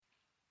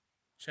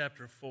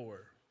chapter 4,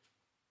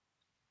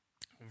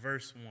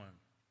 verse 1.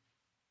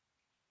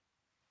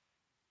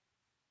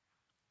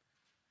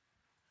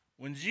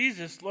 When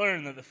Jesus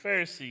learned that the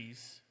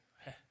Pharisees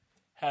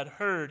had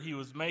heard he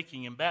was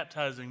making and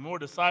baptizing more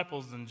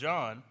disciples than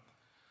John,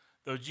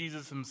 though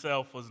Jesus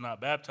himself was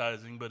not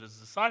baptizing, but his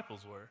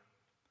disciples were,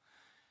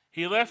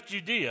 he left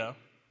Judea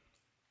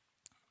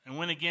and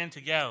went again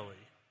to Galilee.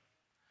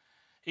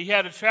 He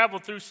had to travel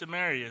through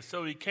Samaria,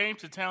 so he came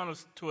to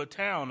a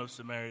town of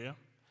Samaria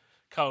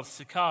called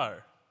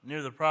Sychar,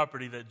 near the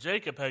property that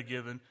Jacob had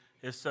given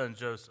his son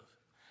Joseph.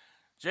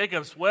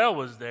 Jacob's well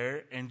was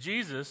there, and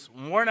Jesus,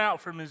 worn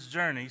out from his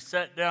journey,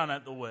 sat down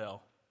at the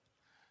well.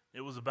 It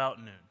was about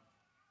noon.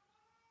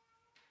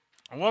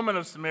 A woman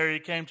of Samaria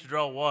came to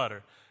draw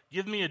water.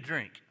 "Give me a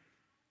drink,"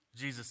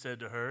 Jesus said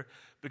to her,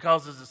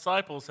 because his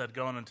disciples had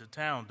gone into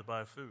town to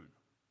buy food.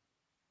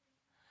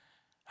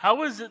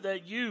 "How is it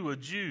that you, a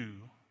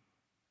Jew,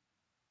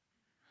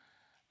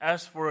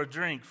 ask for a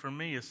drink from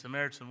me, a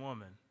Samaritan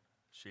woman?"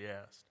 she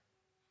asked.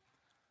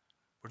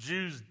 For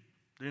Jews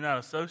do not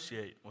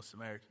associate with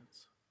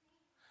Samaritans.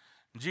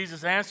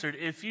 Jesus answered,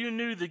 "If you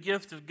knew the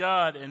gift of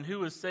God and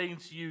who is saying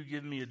to you,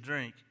 'Give me a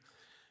drink,'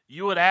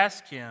 you would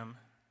ask him,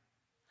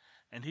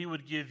 and he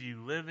would give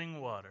you living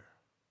water."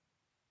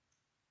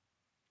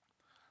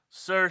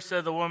 "Sir,"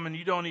 said the woman,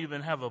 "you don't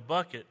even have a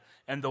bucket,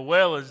 and the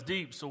well is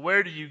deep, so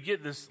where do you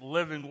get this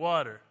living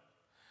water?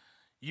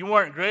 You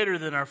aren't greater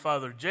than our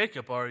father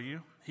Jacob, are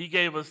you? He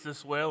gave us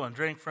this well and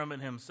drank from it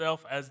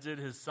himself, as did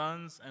his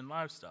sons and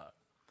livestock."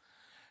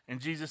 And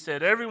Jesus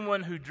said,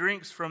 "Everyone who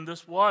drinks from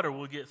this water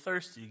will get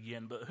thirsty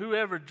again, but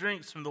whoever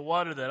drinks from the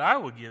water that I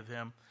will give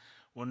him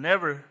will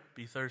never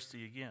be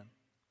thirsty again.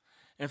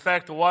 In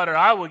fact, the water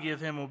I will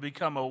give him will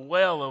become a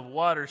well of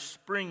water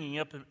springing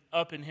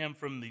up in him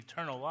from the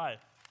eternal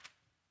life."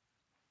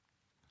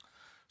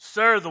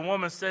 "Sir," the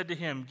woman said to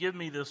him, "give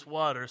me this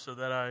water so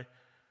that I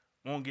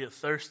won't get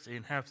thirsty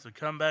and have to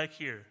come back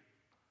here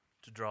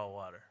to draw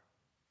water."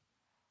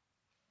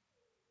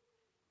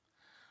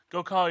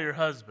 "Go call your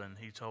husband,"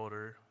 he told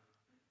her,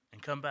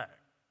 "and come back."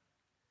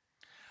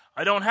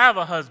 "I don't have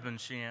a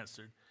husband," she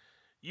answered.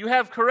 "You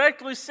have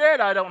correctly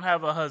said, 'I don't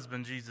have a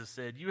husband,'" Jesus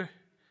said,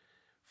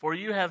 "for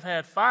you have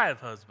had 5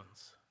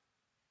 husbands.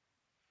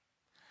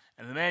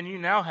 And the man you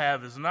now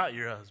have is not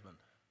your husband.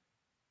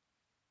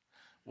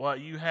 What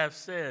you have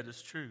said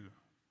is true."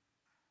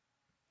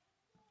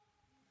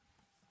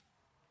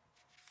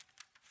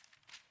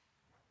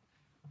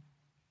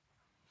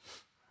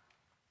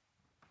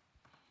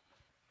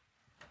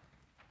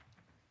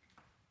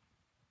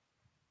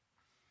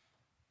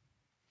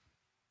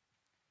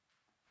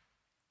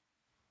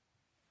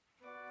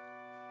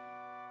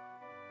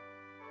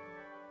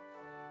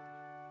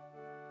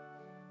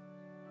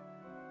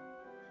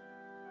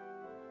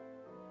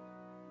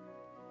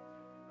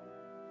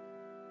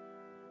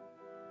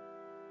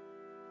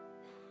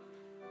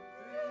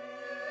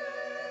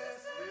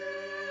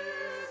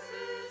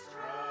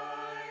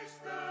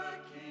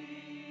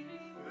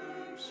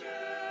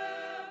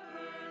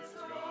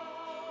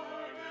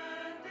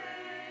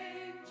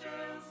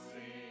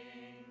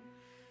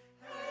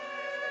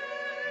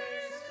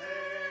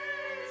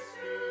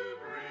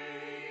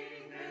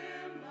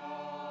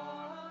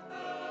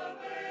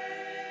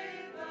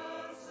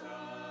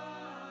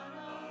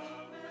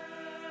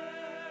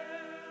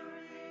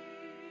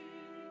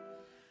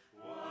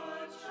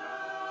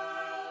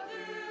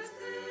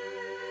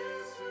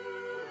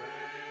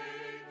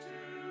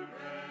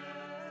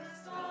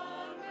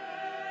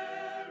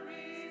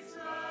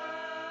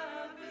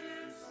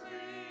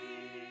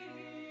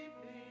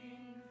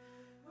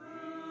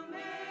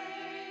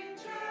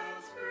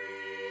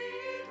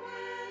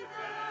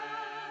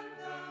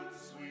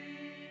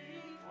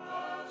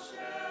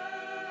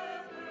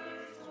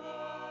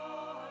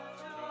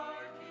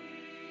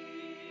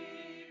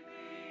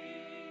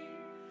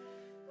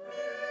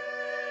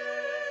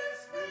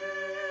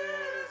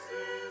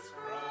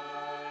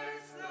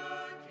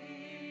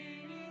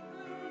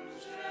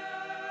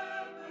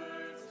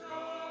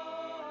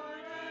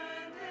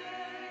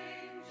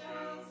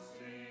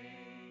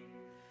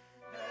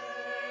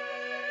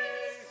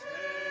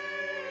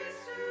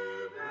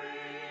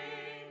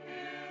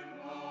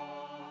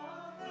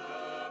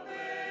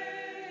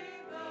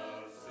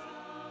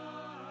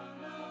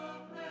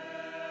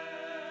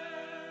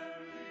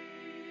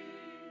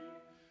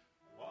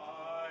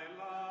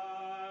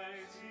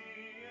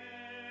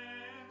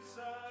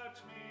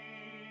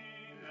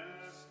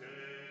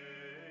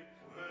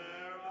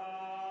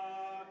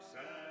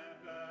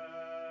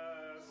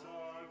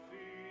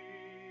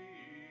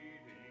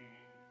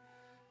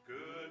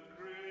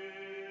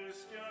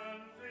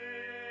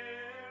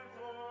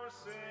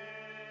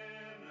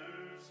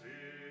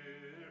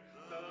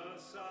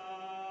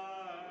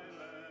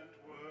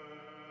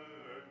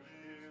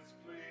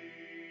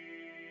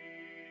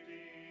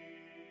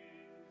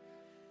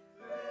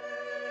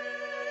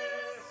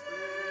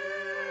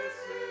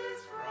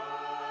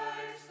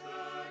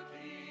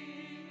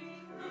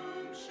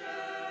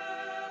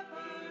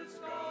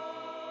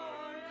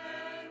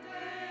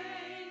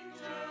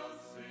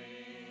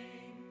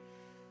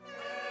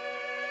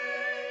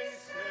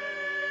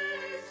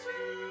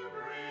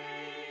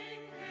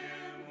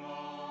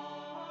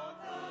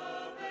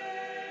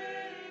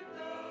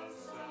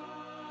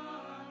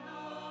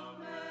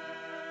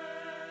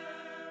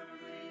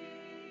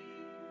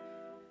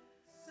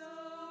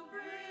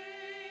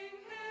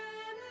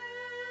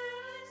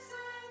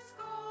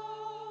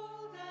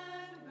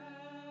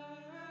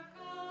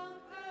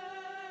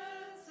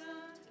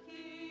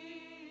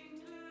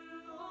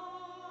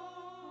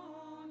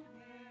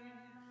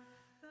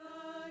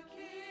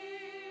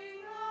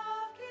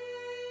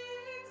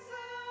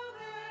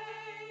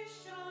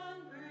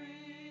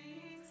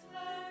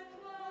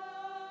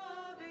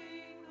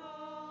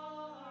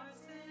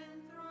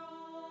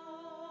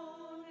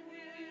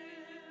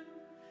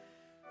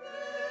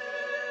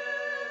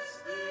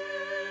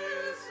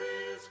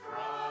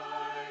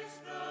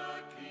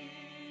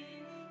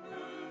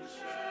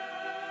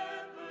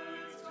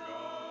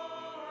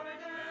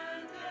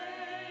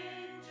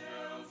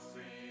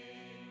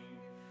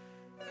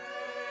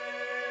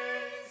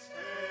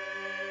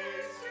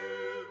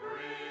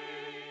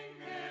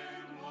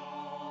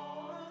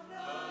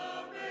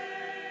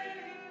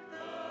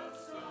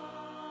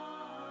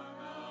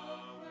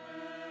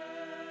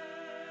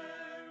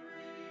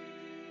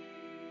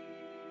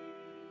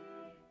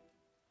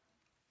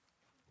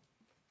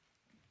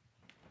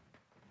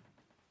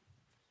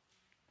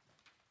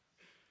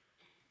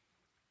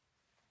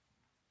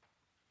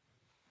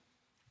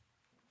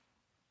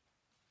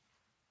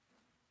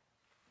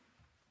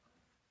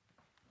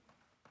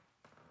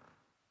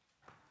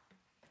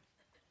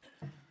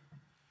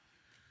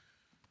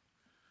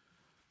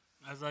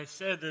 As I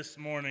said this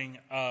morning,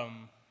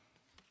 kind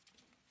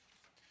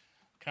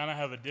of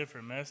have a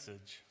different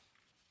message.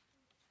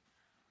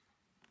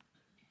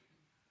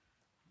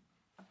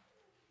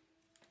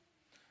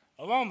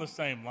 Along the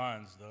same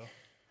lines, though.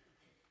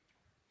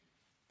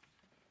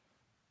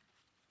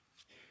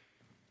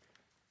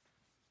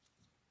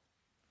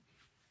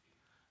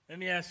 Let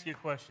me ask you a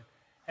question.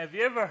 Have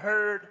you ever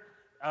heard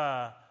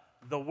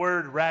the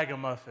word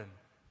ragamuffin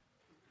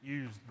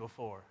used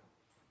before?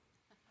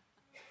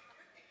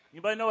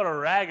 Anybody know what a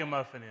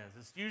ragamuffin is?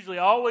 It's usually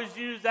always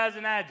used as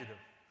an adjective.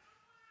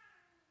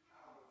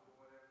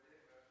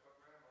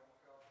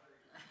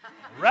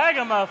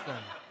 Ragamuffin.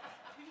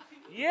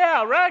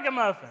 Yeah,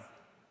 ragamuffin.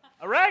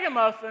 A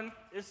ragamuffin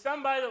is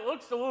somebody that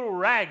looks a little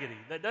raggedy,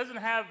 that doesn't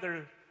have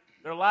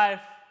their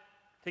life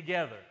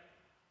together.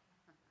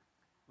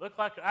 Look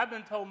like I've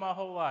been told my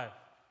whole life.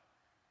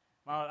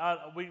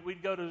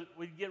 We'd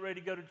get ready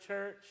to go to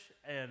church,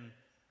 and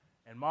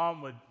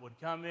Mom would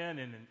come in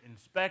and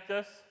inspect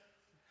us.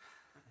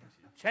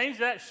 Change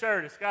that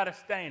shirt; it's got a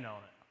stain on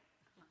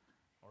it.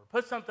 Or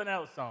put something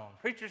else on.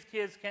 Preacher's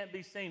kids can't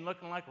be seen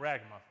looking like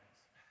ragamuffins.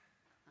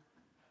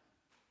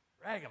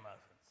 Ragamuffins.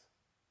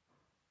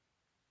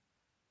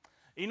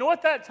 You know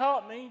what that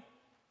taught me?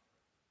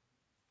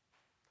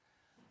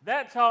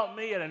 That taught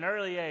me at an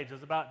early age. It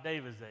was about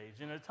David's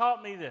age. And it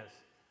taught me this,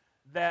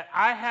 that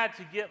I had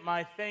to get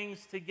my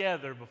things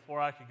together before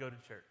I could go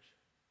to church.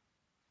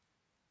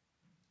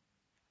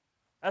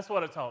 That's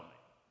what it taught me.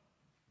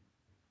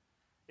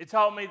 It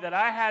taught me that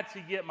I had to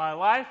get my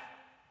life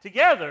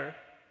together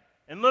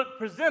and look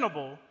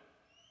presentable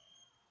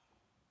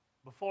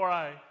before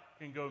I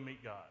can go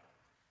meet God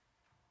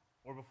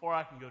or before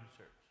I can go to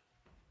church.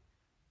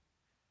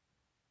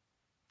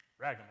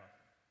 Ragamuffin.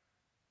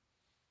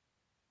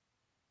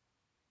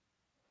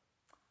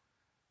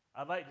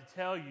 I'd like to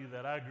tell you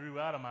that I grew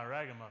out of my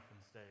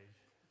ragamuffin stage,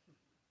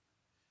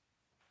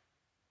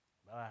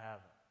 but I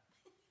haven't.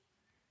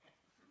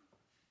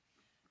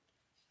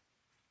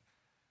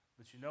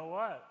 But you know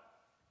what?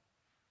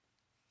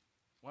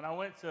 When I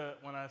went to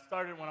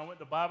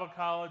Bible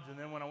college and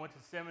then when I went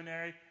to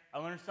seminary, I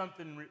learned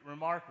something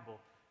remarkable.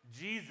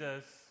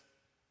 Jesus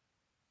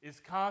is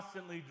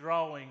constantly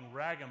drawing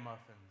ragamuffins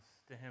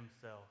to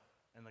himself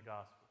in the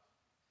Gospels.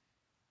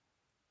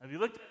 Have you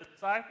looked at the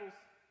disciples?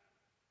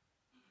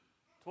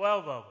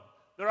 12 of them.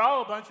 They're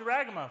all a bunch of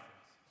ragamuffins.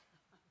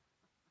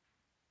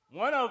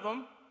 One of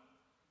them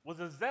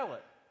was a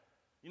zealot.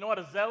 You know what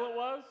a zealot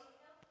was?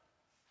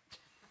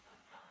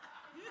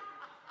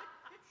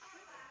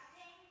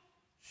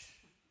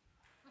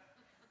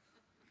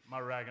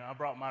 I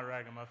brought my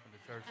ragamuffin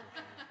to church with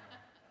me this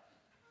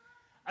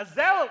morning. A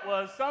zealot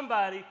was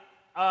somebody,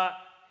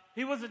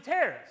 he was a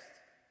terrorist.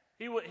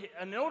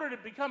 In order to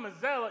become a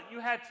zealot, you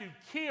had to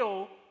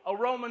kill a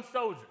Roman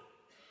soldier.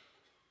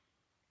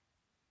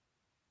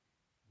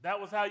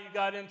 That was how you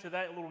got into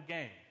that little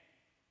gang.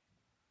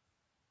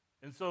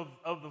 And so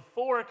of the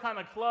four kind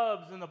of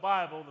clubs in the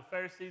Bible, the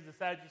Pharisees, the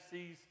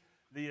Sadducees,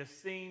 the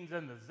Essenes,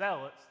 and the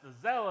Zealots,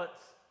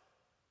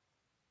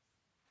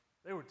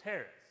 they were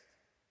terrorists.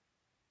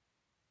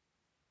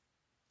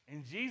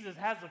 And Jesus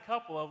has a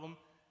couple of them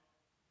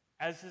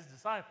as his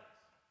disciples.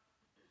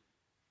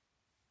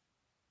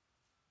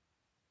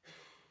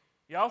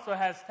 He also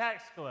has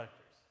tax collectors.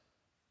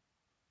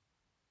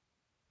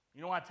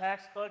 You know why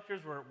tax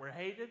collectors were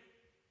hated?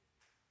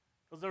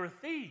 Because they were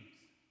thieves.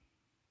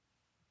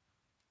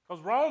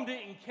 Because Rome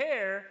didn't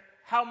care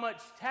how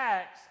much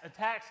tax a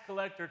tax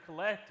collector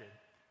collected.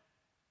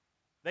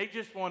 They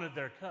just wanted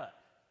their cut.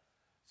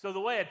 So the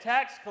way a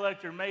tax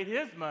collector made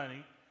his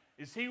money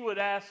is he would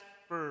ask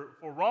for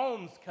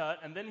Rome's cut,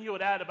 and then he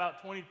would add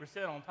about 20%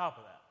 on top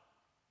of that.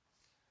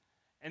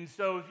 And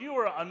so if you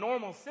were a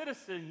normal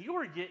citizen, you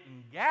were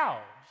getting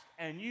gouged,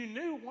 and you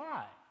knew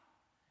why.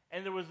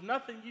 And there was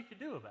nothing you could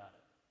do about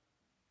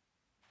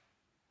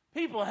it.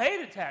 People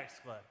hated tax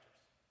collectors.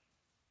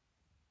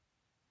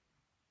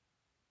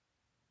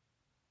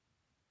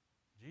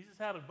 Jesus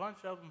had a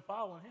bunch of them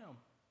following him.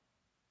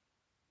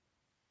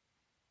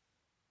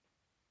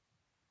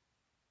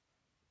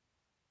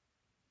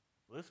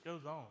 The list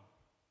goes on.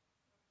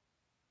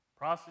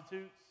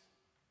 Prostitutes,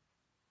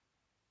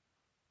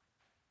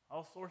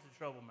 all sorts of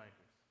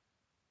troublemakers.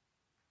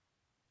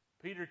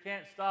 Peter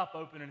can't stop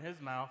opening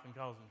his mouth and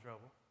causing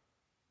trouble.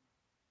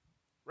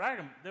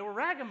 They were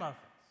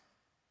ragamuffins.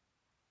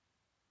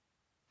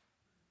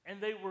 And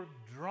they were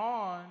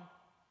drawn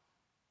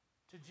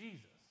to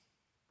Jesus.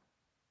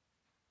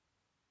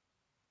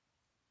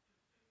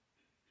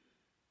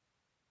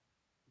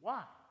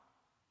 Why?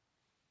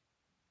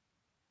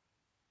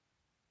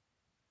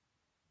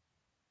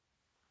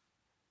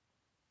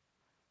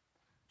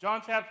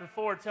 John chapter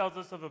 4 tells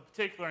us of a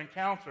particular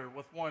encounter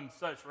with one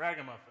such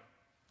ragamuffin.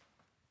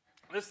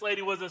 This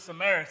lady was a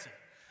Samaritan.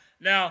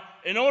 Now,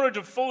 in order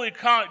to fully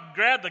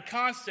grab the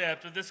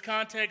concept of this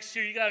context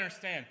here, you got to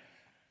understand,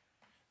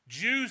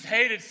 Jews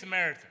hated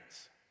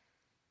Samaritans.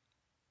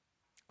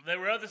 They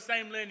were of the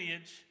same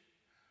lineage.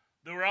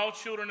 They were all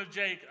children of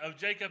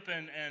Jacob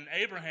and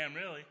Abraham,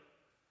 really.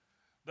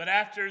 But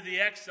after the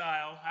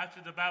exile,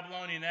 after the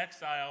Babylonian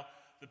exile,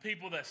 the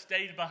people that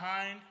stayed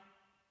behind,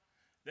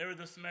 they were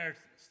the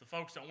Samaritans. The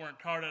folks that weren't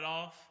carted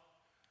off,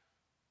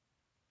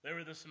 they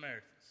were the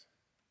Samaritans.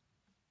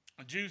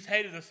 The Jews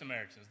hated the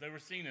Samaritans. They were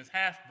seen as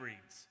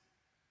half-breeds.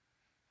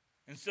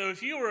 And so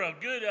if you were a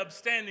good,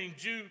 upstanding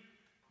Jew,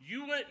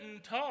 you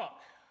wouldn't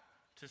talk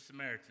to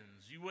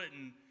Samaritans. You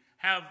wouldn't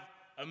have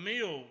a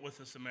meal with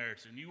a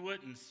Samaritan. You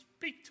wouldn't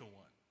speak to one.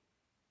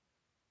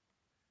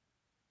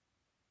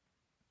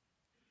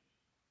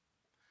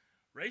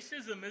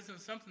 Racism isn't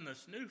something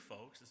that's new,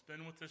 folks. It's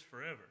been with us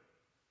forever.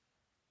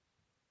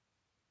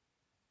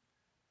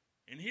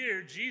 And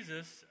here,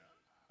 Jesus,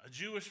 a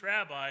Jewish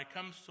rabbi,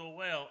 comes to a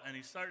well and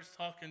he starts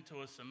talking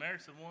to a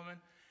Samaritan woman,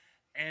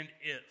 and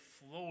it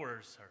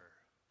floors her.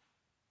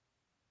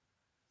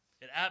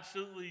 It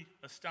absolutely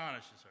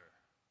astonishes her.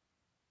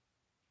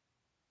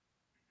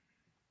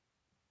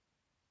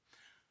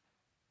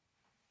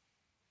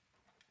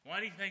 Why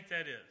do you think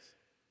that is?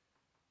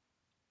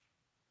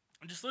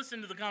 And just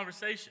listen to the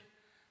conversation.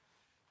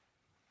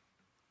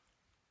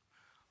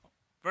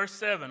 Verse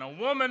 7, a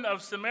woman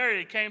of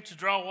Samaria came to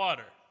draw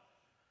water.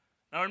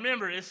 Now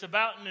remember, it's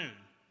about noon.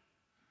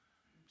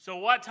 So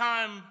what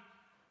time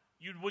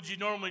would you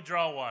normally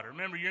draw water?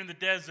 Remember, you're in the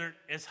desert,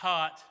 it's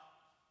hot.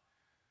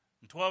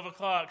 And 12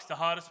 o'clock is the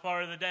hottest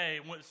part of the day.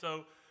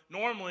 So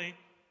normally,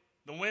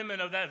 the women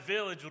of that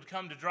village would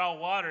come to draw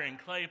water in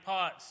clay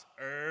pots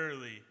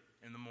early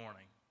in the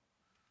morning,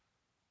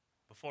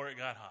 before it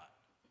got hot.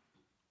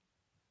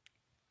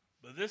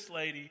 But this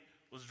lady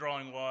was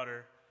drawing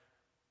water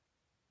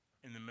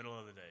in the middle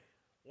of the day.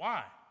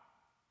 Why?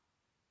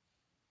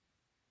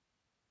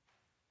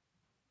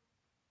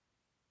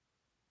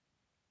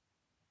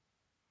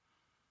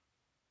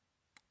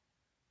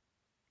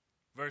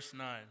 Verse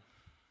 9.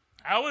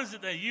 How is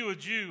it that you, a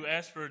Jew,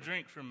 ask for a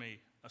drink from me,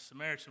 a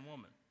Samaritan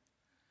woman?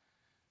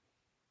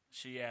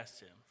 She asked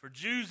him. For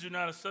Jews do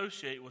not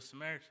associate with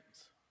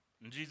Samaritans.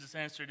 And Jesus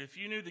answered, if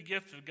you knew the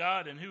gift of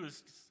God and who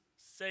is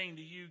saying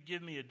to you,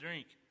 give me a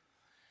drink,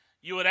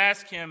 you would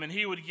ask him and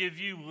he would give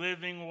you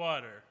living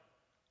water.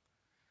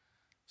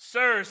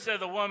 Sir,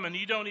 said the woman,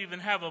 you don't even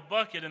have a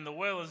bucket and the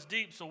well is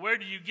deep, so where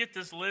do you get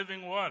this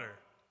living water?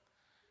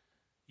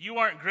 You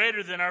aren't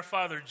greater than our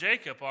father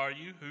Jacob, are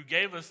you, who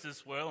gave us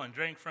this well and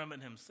drank from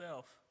it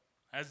himself,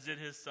 as did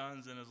his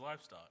sons and his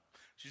livestock?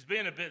 She's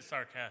being a bit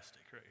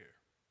sarcastic right here.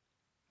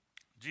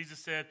 Jesus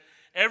said,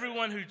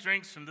 everyone who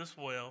drinks from this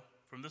well,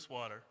 from this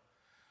water,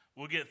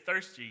 will get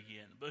thirsty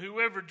again. But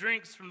whoever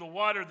drinks from the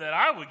water that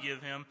I will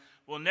give him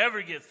will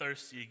never get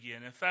thirsty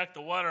again. In fact,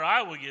 the water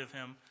I will give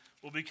him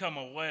will become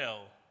a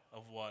well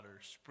of water,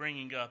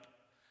 springing up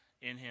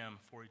in him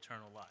for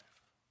eternal life.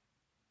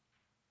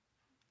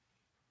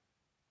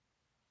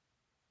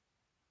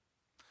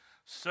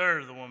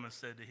 Sir, the woman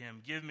said to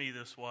him, give me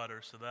this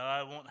water so that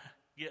I won't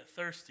get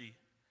thirsty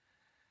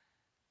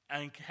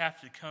and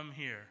have to come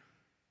here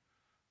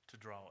to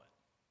draw it.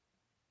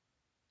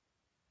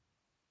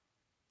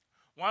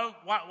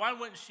 Why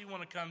wouldn't she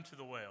want to come to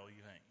the well,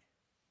 you think?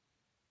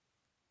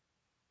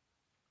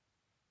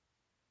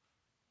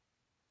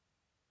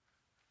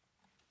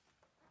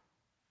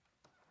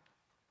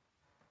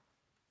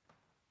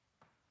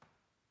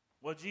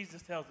 Well,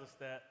 Jesus tells us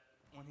that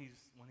when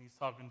he's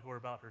talking to her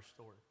about her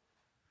story.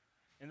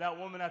 And that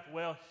woman at the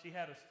well, she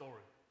had a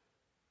story,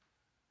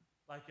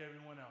 like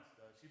everyone else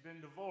does. She'd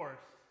been divorced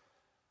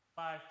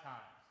 5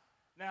 times.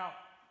 Now,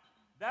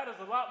 that is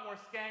a lot more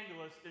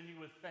scandalous than you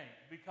would think,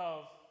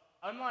 because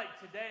unlike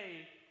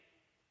today,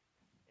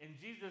 in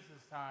Jesus'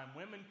 time,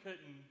 women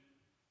couldn't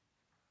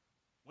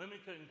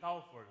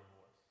call for a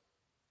divorce.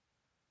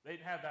 They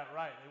didn't have that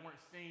right. They weren't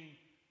seen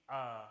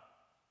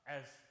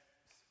as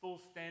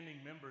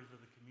full-standing members of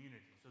the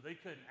community, so they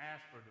couldn't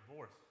ask for a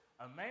divorce.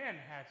 A man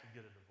had to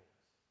get a divorce.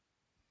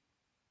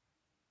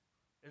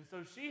 And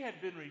so she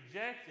had been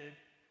rejected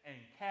and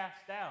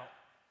cast out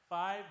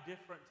 5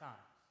 different times.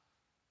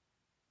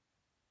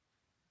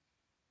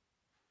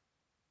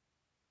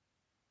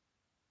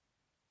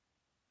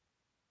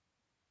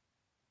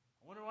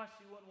 I wonder why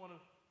she wouldn't want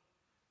to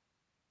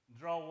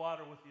draw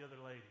water with the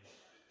other ladies.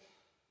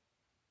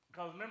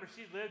 Because remember,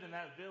 she lived in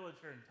that village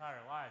her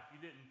entire life.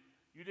 You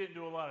didn't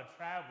do a lot of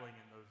traveling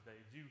in those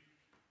days. You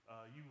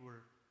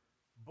were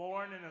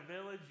born in a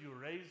village, you were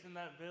raised in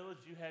that village,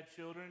 you had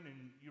children,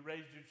 and you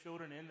raised your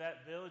children in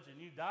that village, and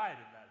you died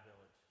in that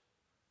village.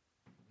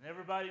 And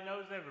everybody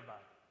knows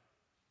everybody.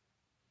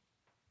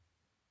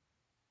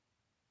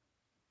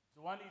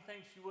 So why do you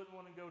think she wouldn't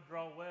want to go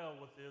draw well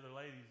with the other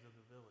ladies of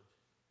the village?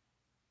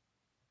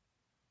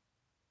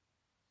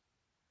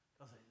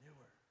 Because they knew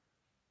her.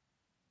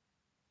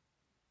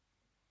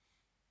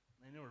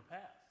 They knew her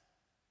past.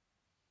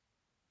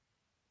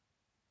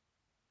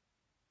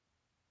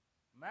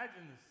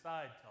 Imagine the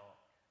side talk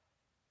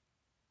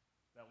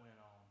that went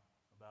on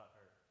about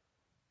her.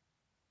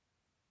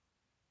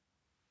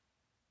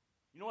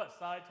 You know what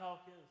side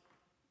talk is?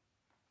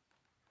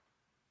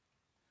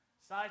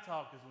 Side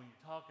talk is when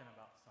you're talking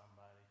about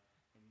somebody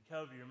and you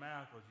cover your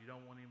mouth because you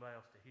don't want anybody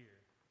else to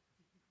hear.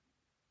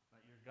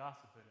 that you're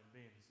gossiping and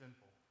being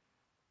sinful.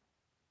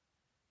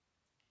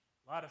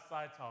 A lot of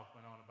side talk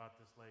went on about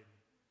this lady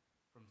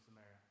from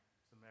Samaria.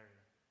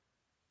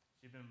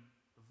 She'd been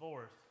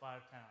divorced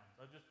 5 times.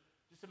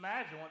 Just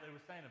imagine what they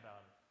were saying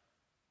about her.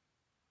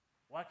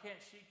 Why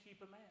can't she keep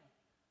a man?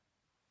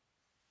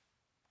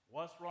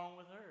 What's wrong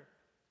with her?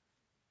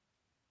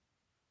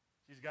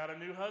 She's got a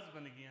new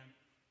husband again.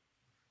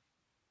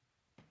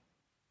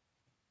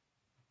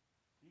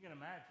 You can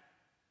imagine.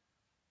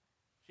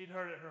 She'd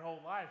heard it her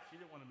whole life. She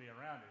didn't want to be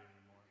around it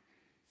anymore.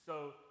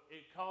 So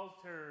it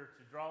caused her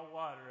to draw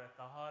water at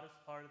the hottest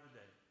part of the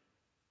day.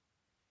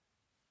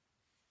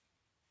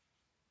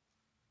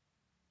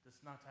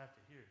 Just not to have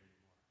to hear it anymore.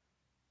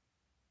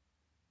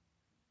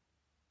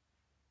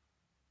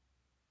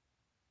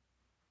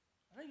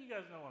 I think you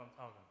guys know what I'm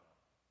talking about.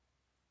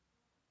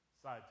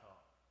 Side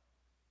talk.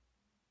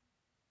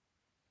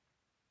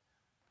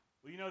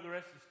 Well, you know the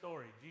rest of the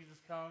story. Jesus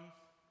comes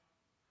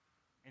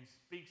and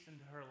speaks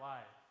into her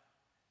life,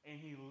 and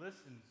he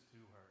listens to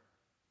her.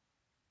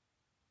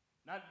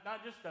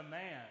 Not just a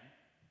man,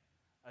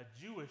 a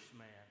Jewish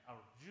man, a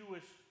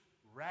Jewish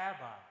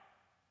rabbi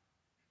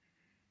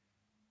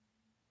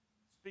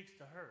speaks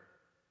to her.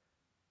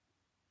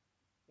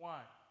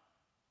 Why?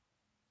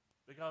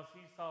 Because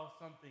he saw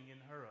something in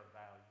her of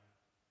value,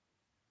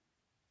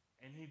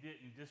 and he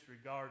didn't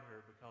disregard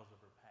her because of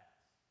her past.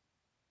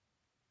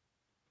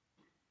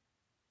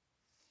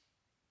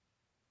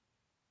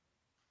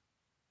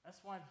 That's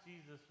why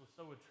Jesus was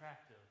so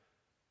attractive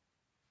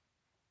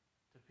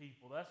to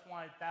people. That's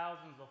why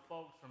thousands of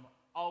folks from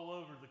all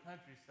over the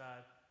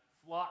countryside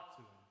flocked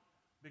to him,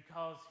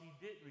 because he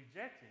didn't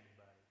reject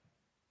anybody.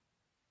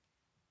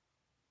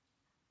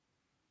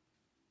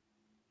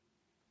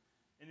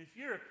 And if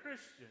you're a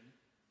Christian,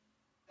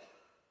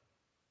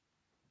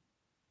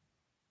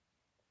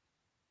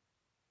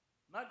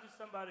 not just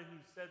somebody who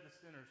said the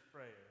sinner's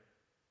prayer,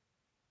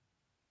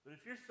 but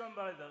if you're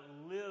somebody that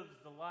lives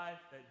the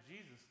life that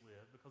Jesus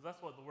lived, because that's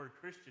what the word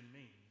Christian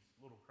means,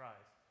 little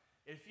Christ.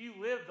 If you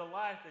live the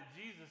life that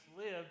Jesus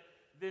lived,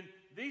 then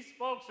these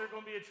folks are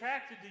going to be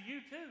attracted to you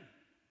too.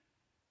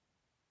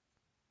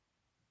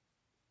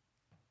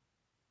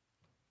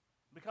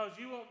 Because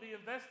you won't be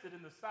invested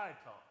in the side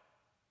talk,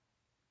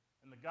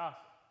 and the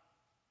gossip,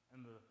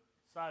 and the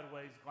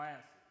sideways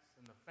glances,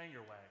 and the finger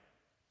wagging.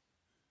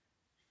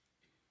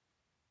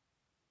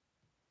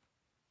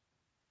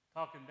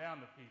 Talking down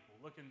to people,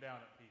 looking down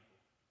at people.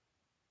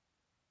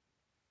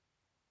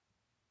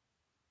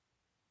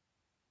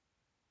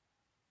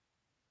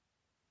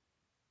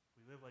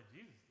 We live like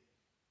Jesus did.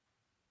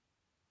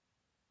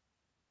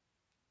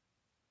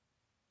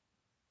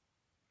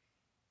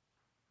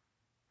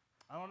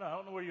 I don't know. I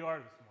don't know where you are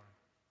this morning.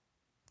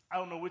 I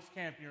don't know which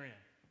camp you're in.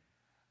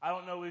 I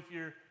don't know if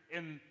you're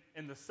in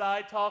the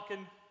side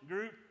talking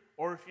group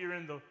or if you're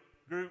in the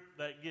group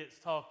that gets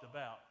talked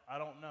about. I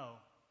don't know.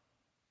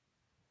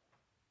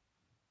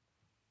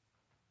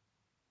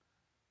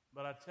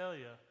 But I tell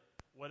you,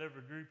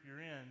 whatever group you're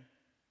in,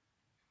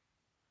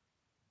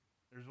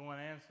 there's one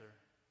answer.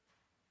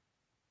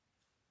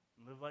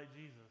 Live like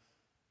Jesus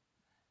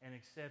and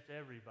accept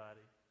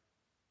everybody.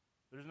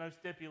 There's no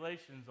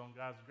stipulations on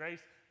God's grace.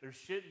 There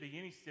shouldn't be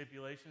any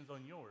stipulations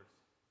on yours.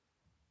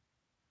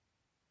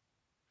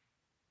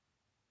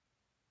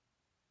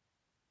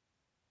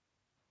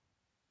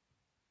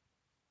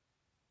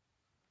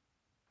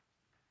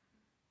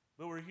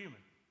 But we're human.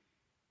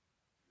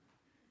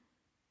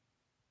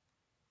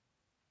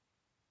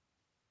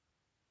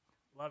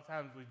 A lot of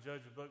times we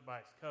judge a book by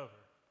its cover.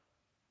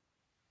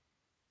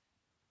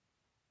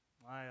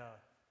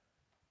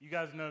 You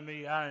guys know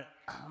me.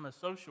 I'm a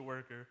social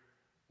worker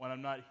when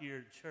I'm not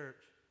here at church.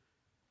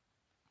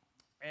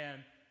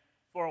 And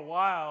for a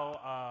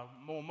while,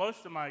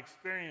 most of my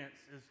experience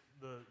is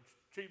the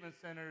treatment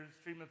centers,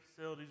 treatment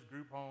facilities,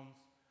 group homes,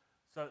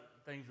 so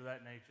things of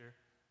that nature.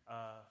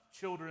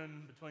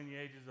 Children between the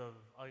ages of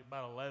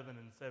about 11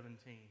 and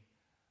 17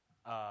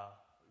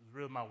 was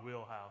really my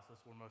wheelhouse.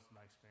 That's where most of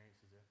my experience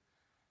is in.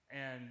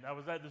 And I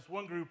was at this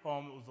one group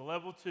home. It was a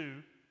level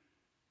 2,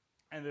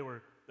 and they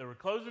were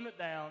closing it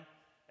down,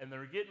 and they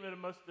were getting rid of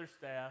most of their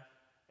staff,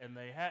 and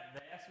they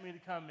asked me to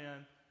come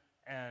in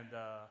and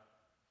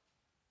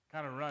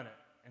kind of run it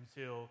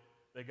until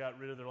they got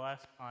rid of their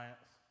last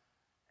clients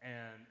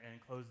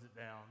and closed it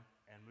down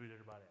and moved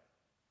everybody out.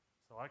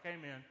 So I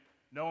came in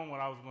knowing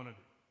what I was going to do.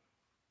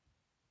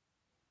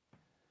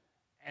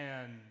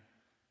 And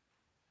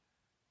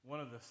one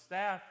of the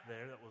staff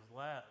there that was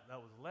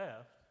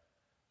left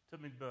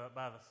took me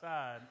by the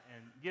side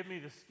and give me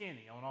the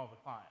skinny on all the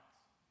clients.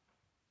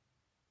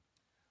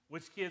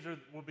 Which kids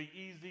will be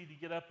easy to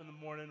get up in the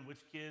morning, which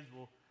kids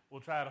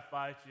will try to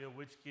fight you,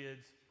 which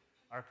kids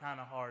are kind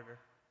of harder.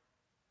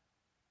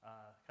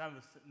 Kind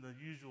of the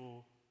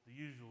usual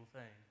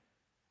thing.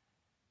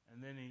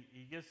 And then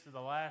he gets to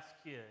the last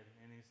kid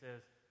and he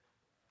says,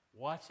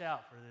 "Watch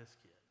out for this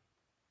kid.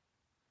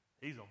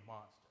 He's a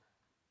monster."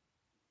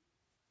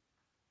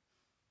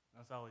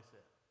 That's all he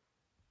said.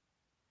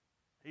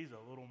 He's a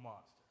little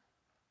monster.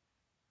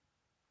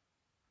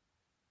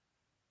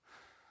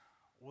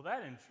 Well,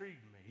 that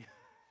intrigued me.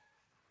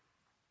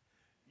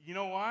 You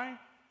know why?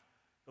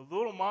 The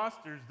little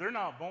monsters, they're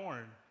not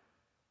born.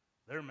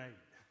 They're made.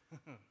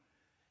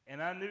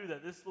 And I knew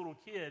that this little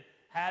kid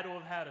had to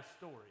have had a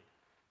story.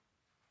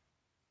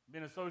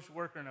 Being a social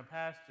worker and a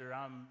pastor,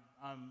 I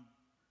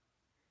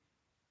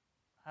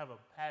have a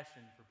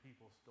passion for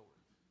people's stories.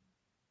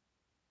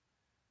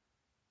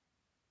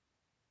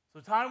 So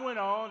time went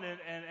on,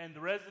 and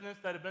the residents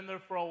that had been there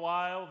for a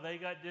while, they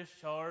got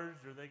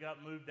discharged or they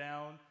got moved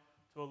down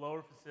to a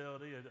lower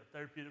facility, a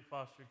therapeutic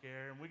foster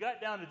care. And we got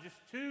down to just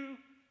 2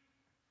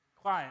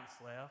 clients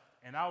left,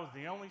 and I was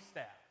the only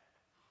staff.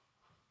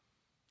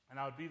 And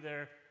I would be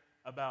there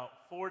about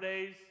 4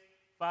 days,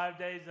 5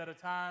 days at a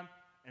time,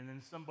 and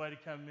then somebody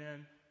come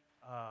in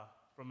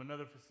from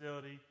another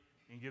facility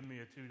and give me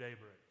a 2-day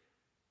break.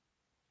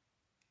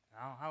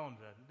 How long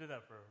did I do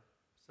that for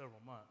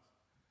several months?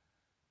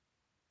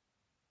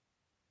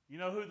 You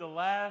know who the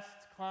last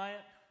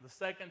client, the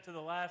second to the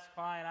last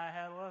client I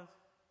had was?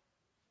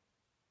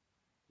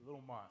 The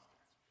little monster.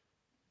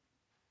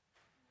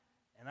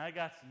 And I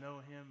got to know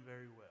him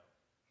very well.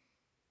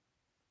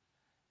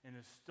 And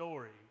his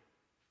story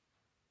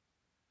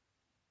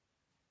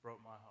broke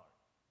my heart.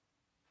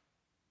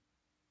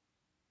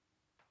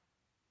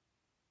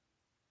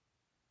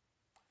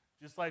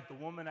 Just like the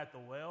woman at the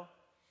well,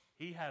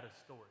 he had a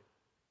story.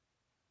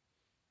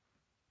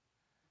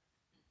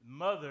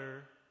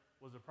 Mother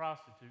was a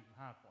prostitute in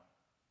High Point.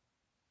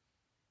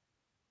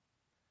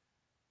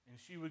 And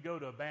she would go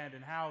to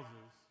abandoned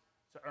houses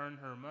to earn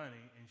her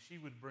money, and she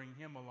would bring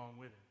him along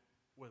with her.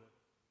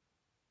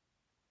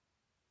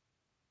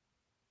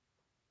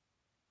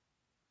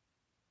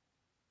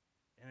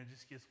 And it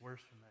just gets worse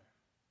from there.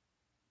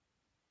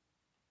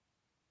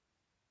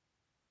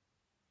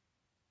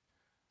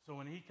 So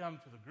when he come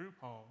to the group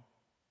home,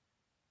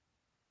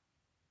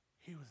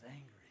 he was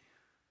angry.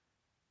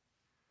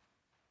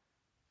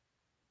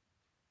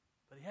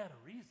 But he had a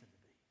reason to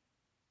be.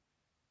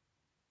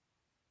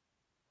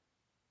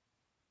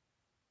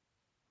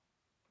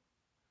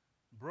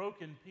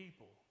 Broken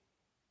people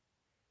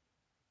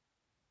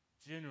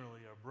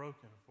generally are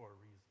broken for a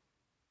reason.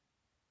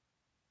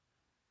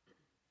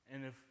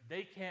 And if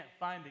they can't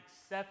find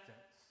acceptance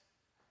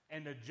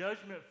and a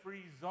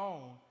judgment-free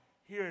zone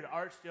here at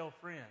Archdale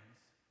Friends,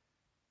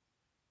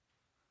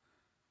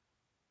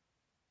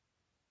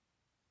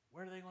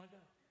 where are they going to go?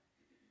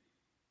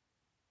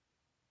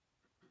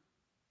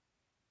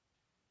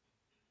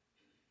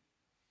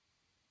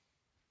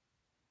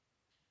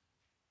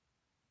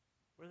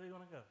 Where are they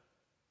going to go?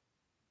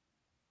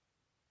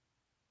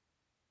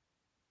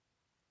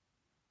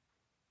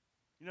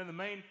 You know, the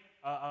main,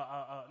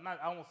 I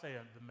won't say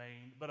the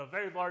main, but a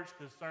very large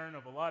concern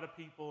of a lot of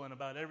people and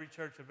about every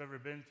church I've ever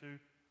been to,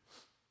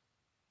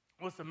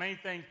 what's the main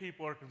thing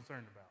people are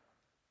concerned about?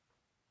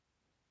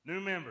 New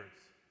members,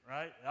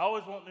 right? They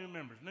always want new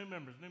members, new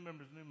members, new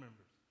members, new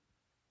members.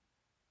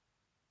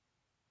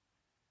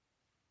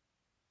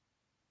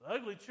 The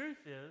ugly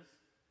truth is,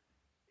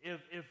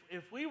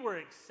 if we were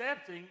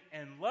accepting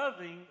and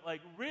loving,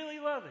 like really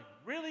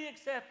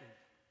accepting,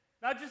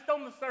 not just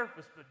on the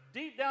surface, but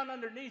deep down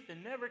underneath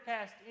and never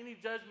cast any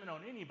judgment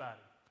on anybody,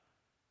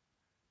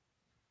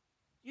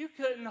 you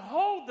couldn't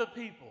hold the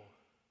people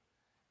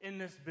in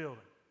this building.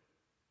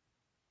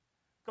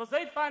 Because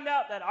they'd find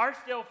out that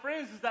Archdale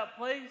Friends is that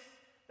place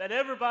that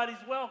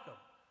everybody's welcome,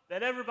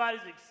 that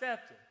everybody's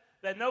accepted,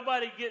 that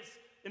nobody gets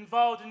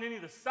involved in any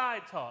of the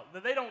side talk,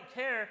 that they don't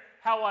care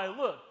how I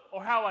look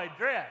or how I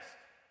dress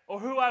or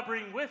who I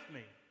bring with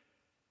me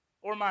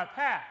or my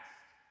past.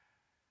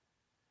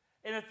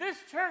 And if this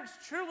church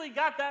truly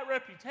got that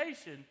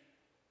reputation,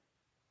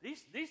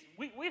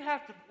 we'd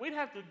have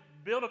to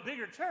build a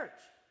bigger church.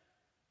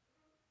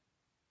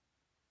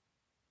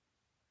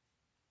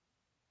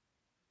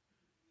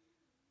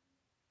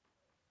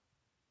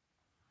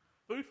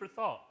 Food for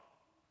thought.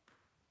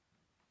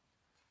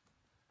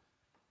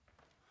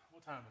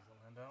 What time is it,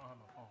 Linda? I don't have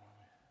my phone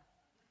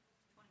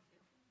on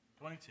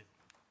me. 22.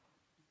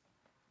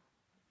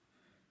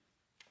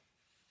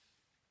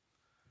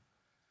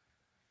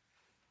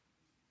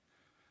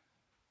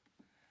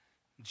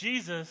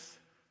 Jesus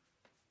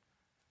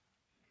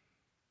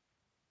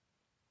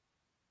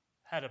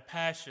had a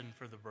passion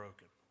for the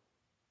broken.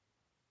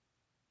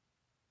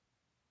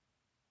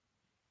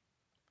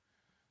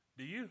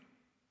 Do you?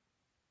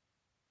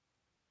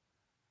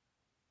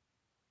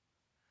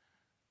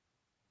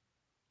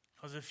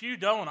 Because if you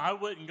don't, I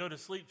wouldn't go to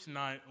sleep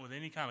tonight with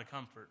any kind of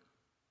comfort.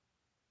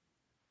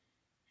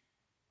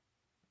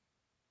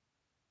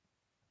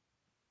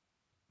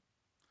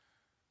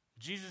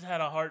 Jesus had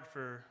a heart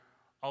for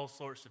all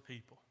sorts of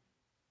people.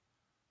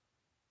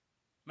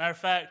 Matter of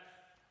fact,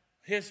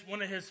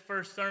 one of his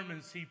first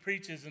sermons he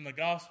preaches in the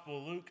Gospel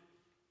of Luke,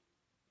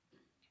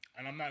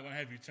 and I'm not going to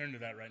have you turn to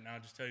that right now, I'll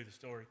just tell you the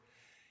story.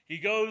 He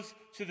goes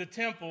to the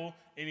temple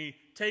and he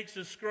takes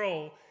a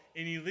scroll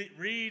and he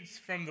reads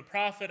from the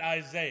prophet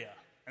Isaiah.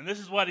 And this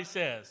is what he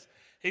says.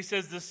 He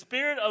says, "The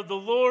Spirit of the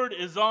Lord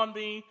is on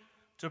me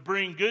to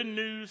bring good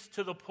news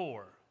to the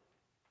poor.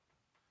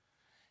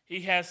 He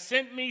has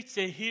sent me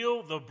to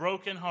heal the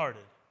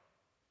brokenhearted,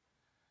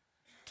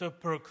 to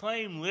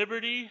proclaim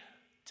liberty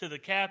to the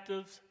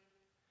captives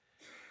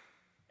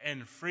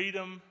and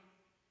freedom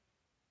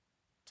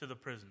to the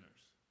prisoners.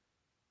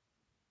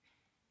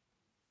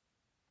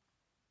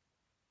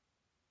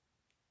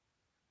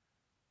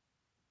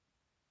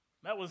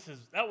 That was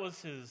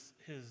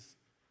his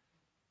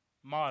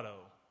motto.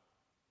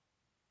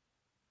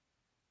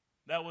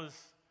 That was,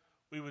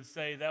 we would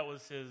say, that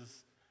was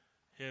his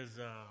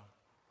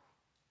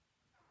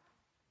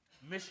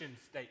mission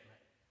statement.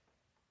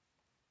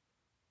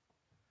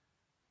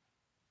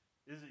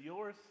 Is it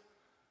yours?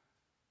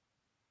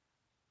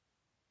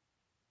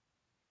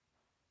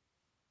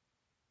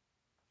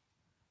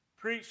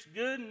 Preach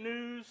good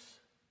news.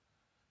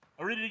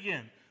 I'll read it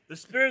again. The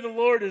Spirit of the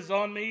Lord is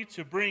on me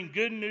to bring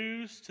good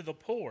news to the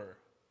poor.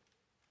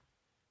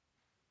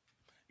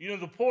 You know,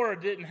 the poor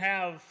didn't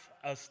have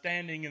a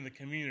standing in the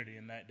community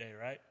in that day,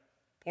 right?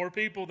 Poor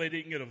people, they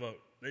didn't get a vote.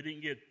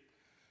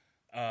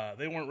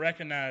 They weren't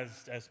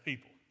recognized as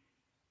people.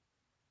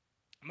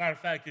 Matter of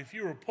fact, if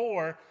you were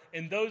poor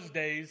in those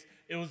days,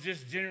 it was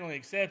just generally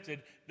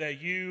accepted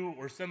that you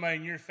or somebody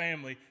in your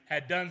family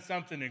had done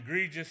something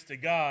egregious to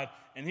God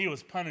and he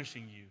was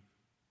punishing you.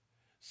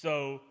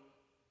 So,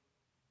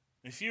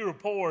 if you were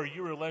poor,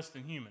 you were less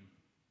than human.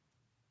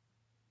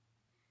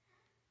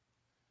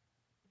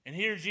 And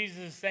here Jesus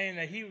is saying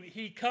that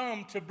he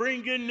come to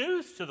bring good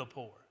news to the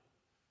poor.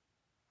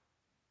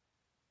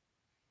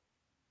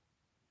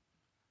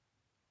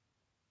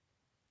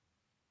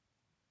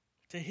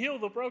 To heal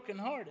the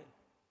brokenhearted.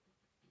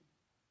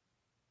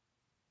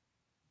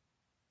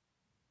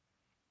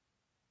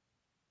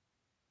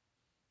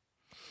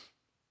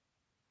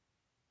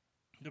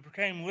 To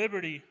proclaim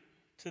liberty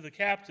to the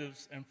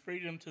captives and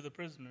freedom to the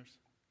prisoners.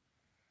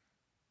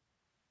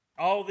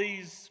 All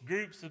these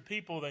groups of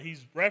people that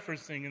he's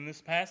referencing in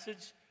this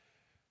passage,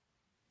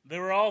 they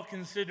were all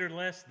considered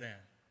less than.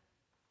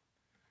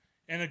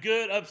 And a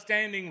good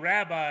upstanding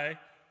rabbi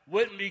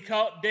wouldn't be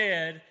caught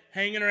dead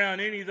hanging around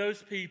any of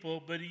those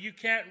people, but you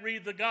can't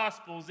read the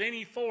Gospels,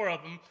 any four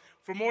of them,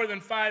 for more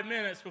than 5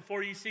 minutes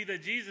before you see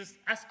that Jesus,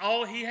 that's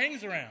all he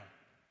hangs around.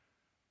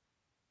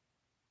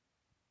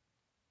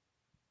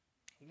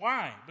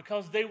 Why?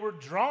 Because they were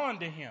drawn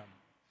to him.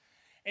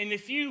 And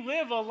if you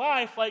live a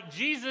life like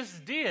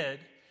Jesus did,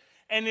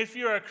 and if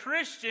you're a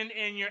Christian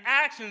in your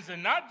actions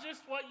and not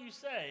just what you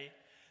say,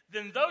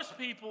 then those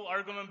people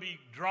are going to be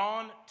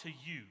drawn to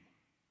you.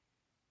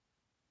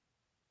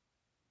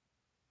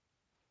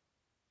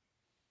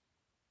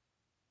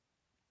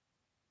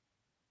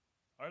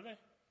 Are they?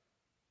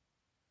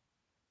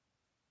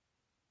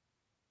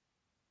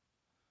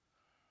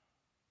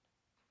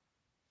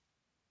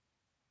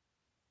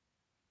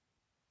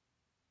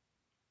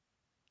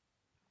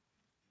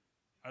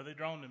 Are they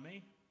drawn to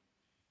me?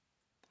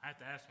 I have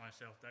to ask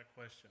myself that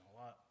question a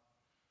lot.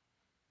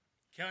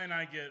 Kelly and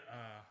I get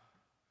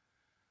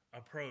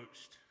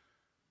approached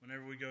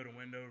whenever we go to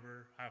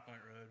Wendover, High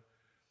Point Road.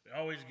 We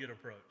always get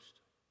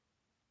approached.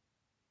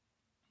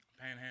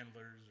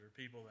 Panhandlers or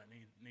people that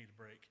need a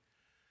break.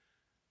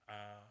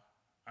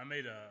 I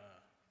made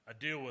a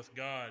deal with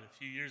God a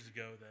few years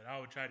ago that I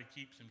would try to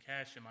keep some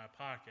cash in my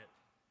pocket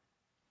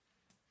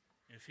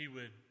if he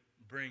would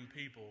bring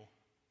people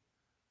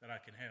that I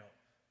can help.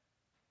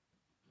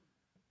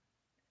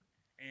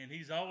 And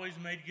he's always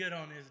made good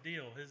on his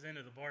deal, his end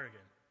of the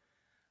bargain.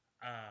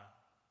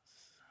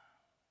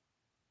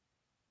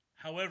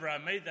 However, I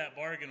made that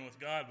bargain with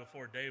God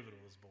before David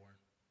was born.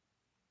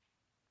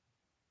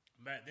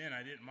 Back then,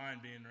 I didn't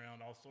mind being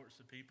around all sorts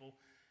of people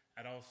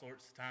at all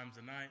sorts of times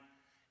of night.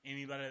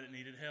 Anybody that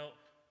needed help.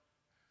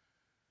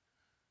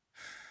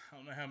 I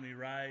don't know how many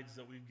rides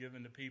that we've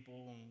given to people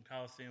on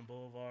Coliseum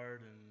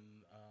Boulevard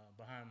and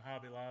behind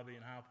Hobby Lobby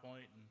and High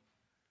Point. And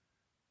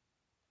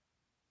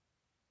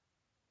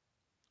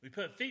we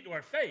put feet to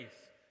our face.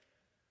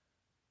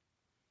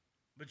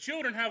 But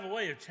children have a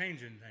way of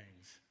changing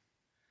things.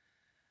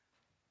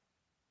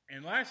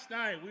 And last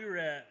night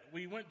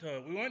we went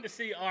to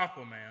see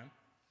Aquaman.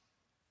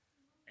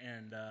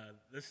 And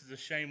this is a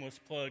shameless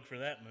plug for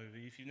that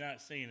movie. If you've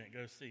not seen it,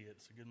 go see it.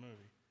 It's a good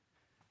movie.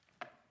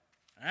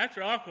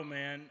 After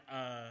Aquaman,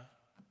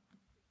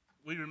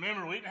 we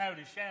remember we didn't have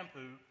any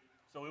shampoo,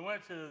 so we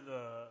went to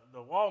the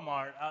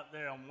Walmart out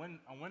there on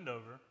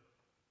Wendover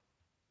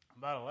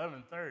about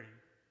 11:30.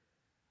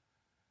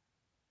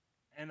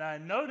 And I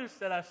noticed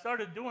that I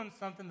started doing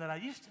something that I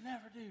used to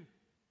never do.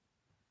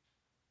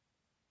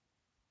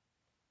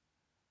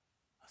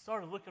 I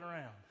started looking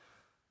around.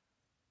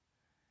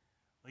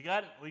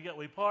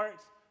 We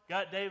parked,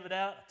 got David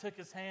out, I took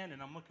his hand,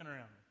 and I'm looking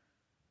around.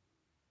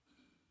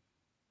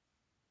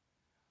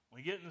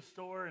 We get in the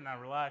store, and I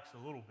relax a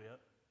little bit.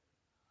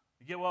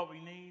 We get what we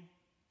need.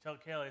 Tell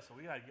Kelly, so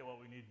we got to get what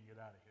we need and get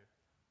out of here.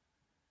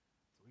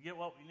 So we get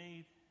what we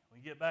need.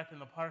 We get back in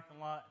the parking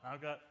lot, and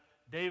I've got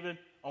David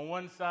on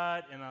one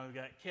side, and I've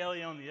got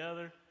Kelly on the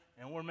other,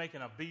 and we're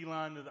making a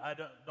beeline. I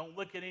don't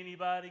look at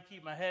anybody,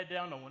 keep my head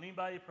down, don't want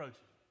anybody approaching.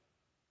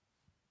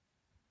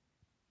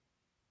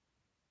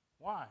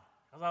 Why?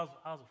 because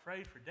I was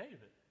afraid for David.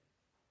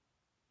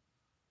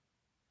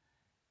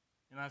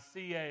 And I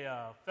see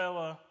a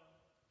fella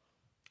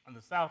on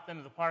the south end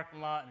of the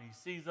parking lot, and he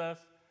sees us,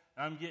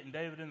 and I'm getting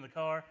David in the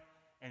car,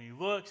 and he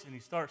looks, and he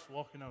starts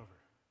walking over.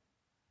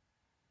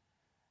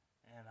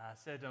 And I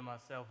said to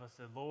myself, I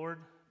said, Lord,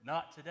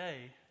 not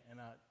today. And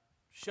I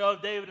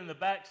shoved David in the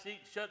back seat,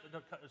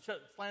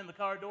 slammed the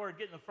car door,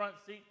 get in the front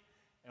seat,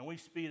 and we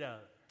speed out of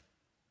there.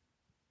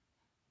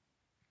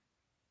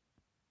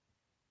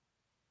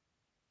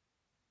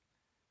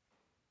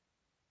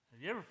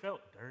 Have you ever felt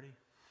dirty?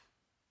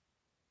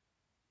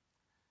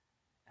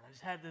 And I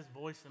just had this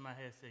voice in my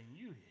head saying,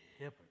 you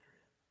hypocrite.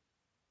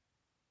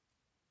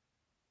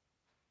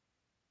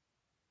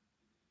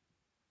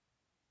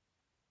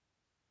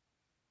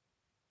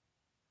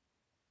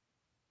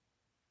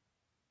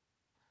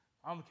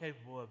 I'm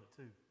capable of it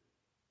too.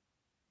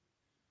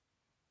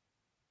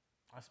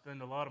 I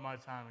spend a lot of my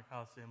time at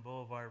Coliseum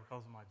Boulevard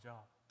because of my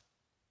job.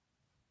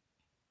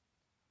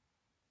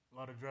 A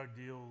lot of drug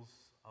deals,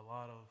 a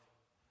lot of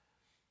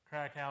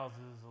crack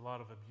houses, a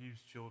lot of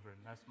abused children.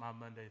 That's my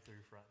Monday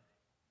through Friday.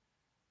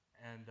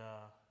 And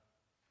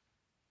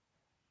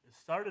it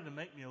started to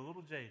make me a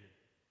little jaded.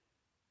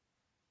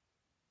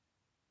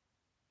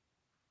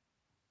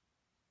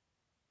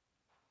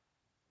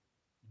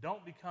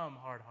 Don't become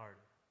hard-hearted.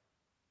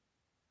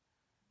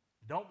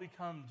 Don't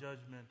become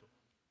judgmental.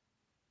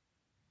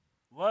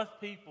 Love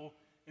people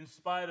in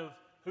spite of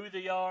who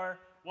they are,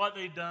 what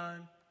they've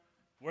done,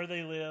 where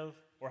they live,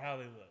 or how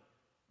they look.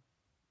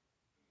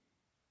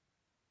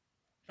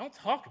 Don't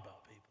talk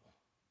about people.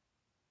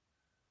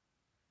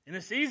 And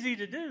it's easy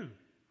to do.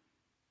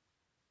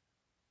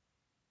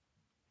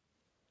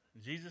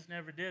 Jesus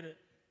never did it.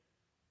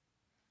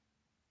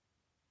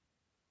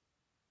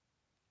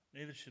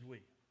 Neither should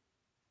we.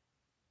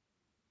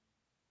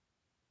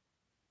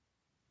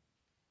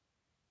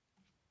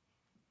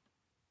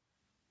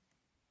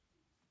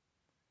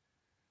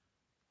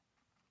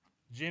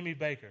 Jimmy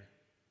Baker.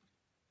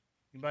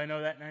 Anybody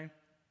know that name?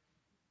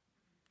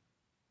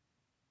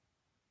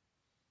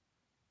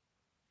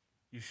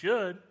 You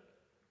should.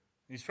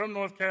 He's from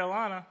North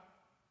Carolina.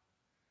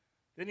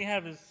 Didn't he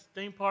have his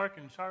theme park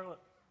in Charlotte?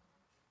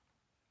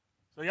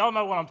 So y'all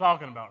know what I'm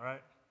talking about,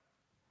 right?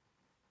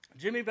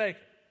 Jimmy Baker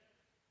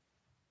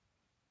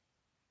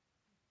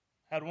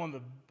had one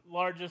of the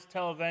largest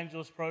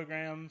televangelist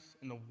programs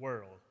in the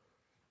world.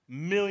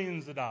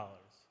 Millions of dollars.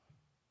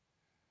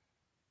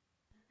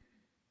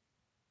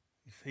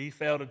 He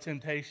fell to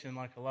temptation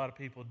like a lot of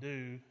people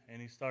do,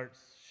 and he starts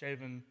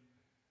shaving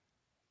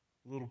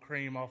a little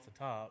cream off the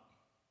top.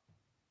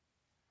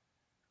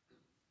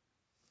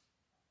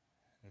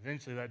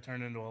 Eventually that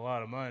turned into a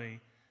lot of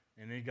money,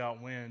 and he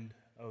got wind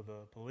of the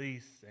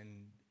police,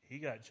 and he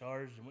got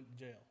charged and went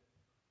to jail.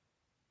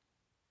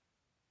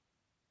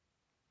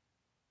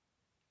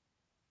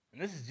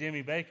 And this is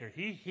Jimmy Baker.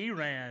 He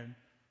ran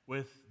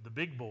with the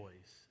big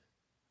boys.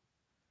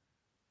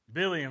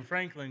 Billy and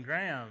Franklin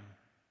Graham.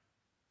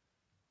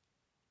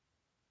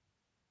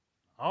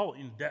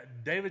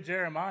 David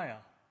Jeremiah.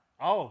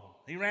 All of them.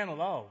 He ran with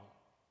all of them.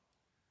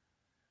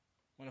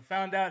 When I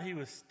found out he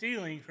was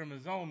stealing from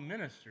his own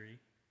ministry,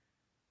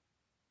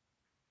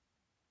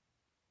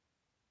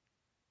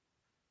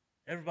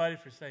 everybody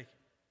forsake him.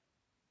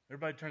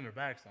 Everybody turned their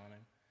backs on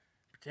him,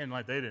 pretend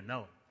like they didn't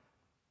know him.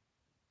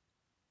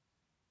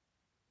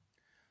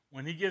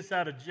 When he gets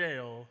out of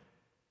jail,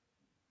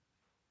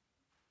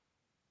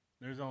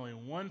 there's only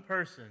one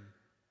person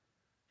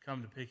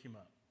come to pick him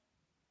up.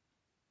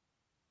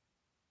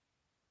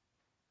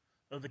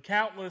 Of the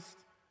countless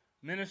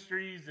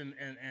ministries and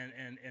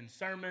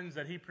sermons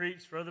that he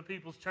preached for other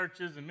people's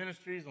churches and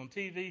ministries on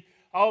TV,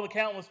 all the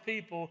countless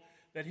people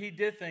that he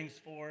did things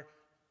for,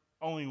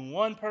 only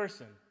one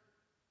person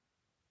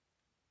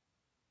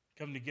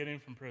come to get him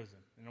from prison.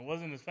 And it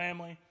wasn't his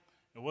family,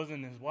 it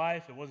wasn't his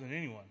wife, it wasn't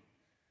anyone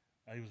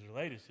that he was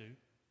related to.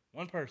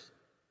 One person.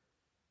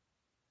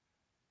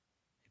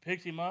 He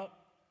picked him up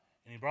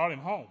and he brought him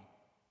home,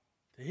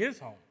 to his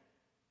home,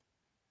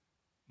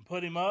 and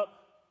put him up.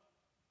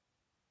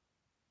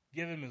 He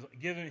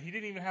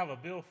didn't even have a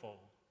billfold.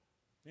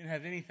 He didn't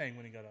have anything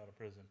when he got out of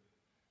prison.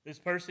 This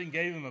person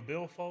gave him a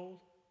billfold,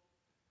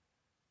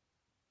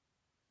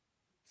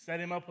 set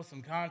him up with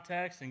some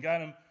contacts, and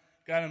got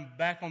him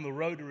back on the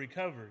road to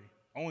recovery.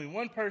 Only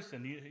one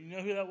person. You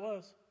know who that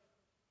was?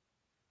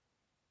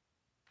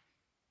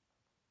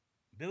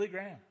 Billy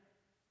Graham.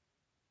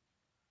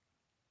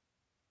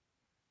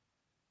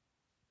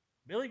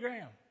 Billy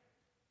Graham.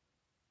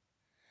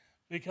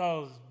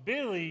 Because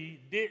Billy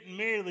didn't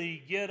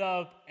merely get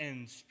up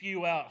and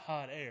spew out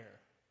hot air.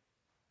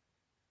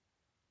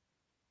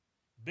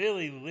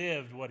 Billy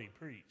lived what he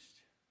preached.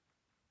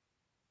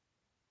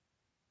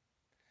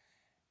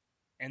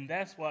 And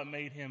that's what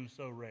made him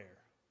so rare.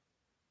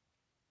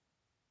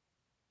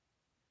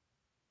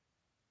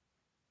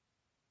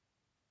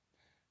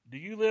 Do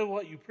you live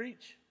what you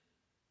preach?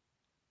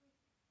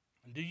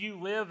 Do you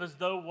live as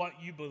though what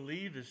you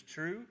believe is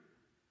true?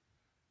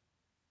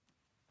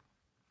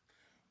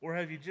 Or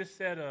have you just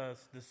said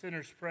the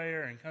sinner's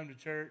prayer and come to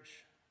church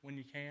when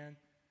you can?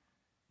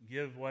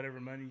 Give whatever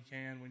money you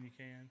can when you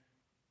can?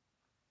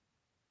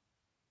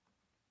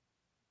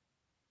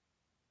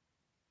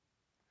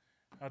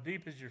 How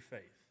deep is your faith?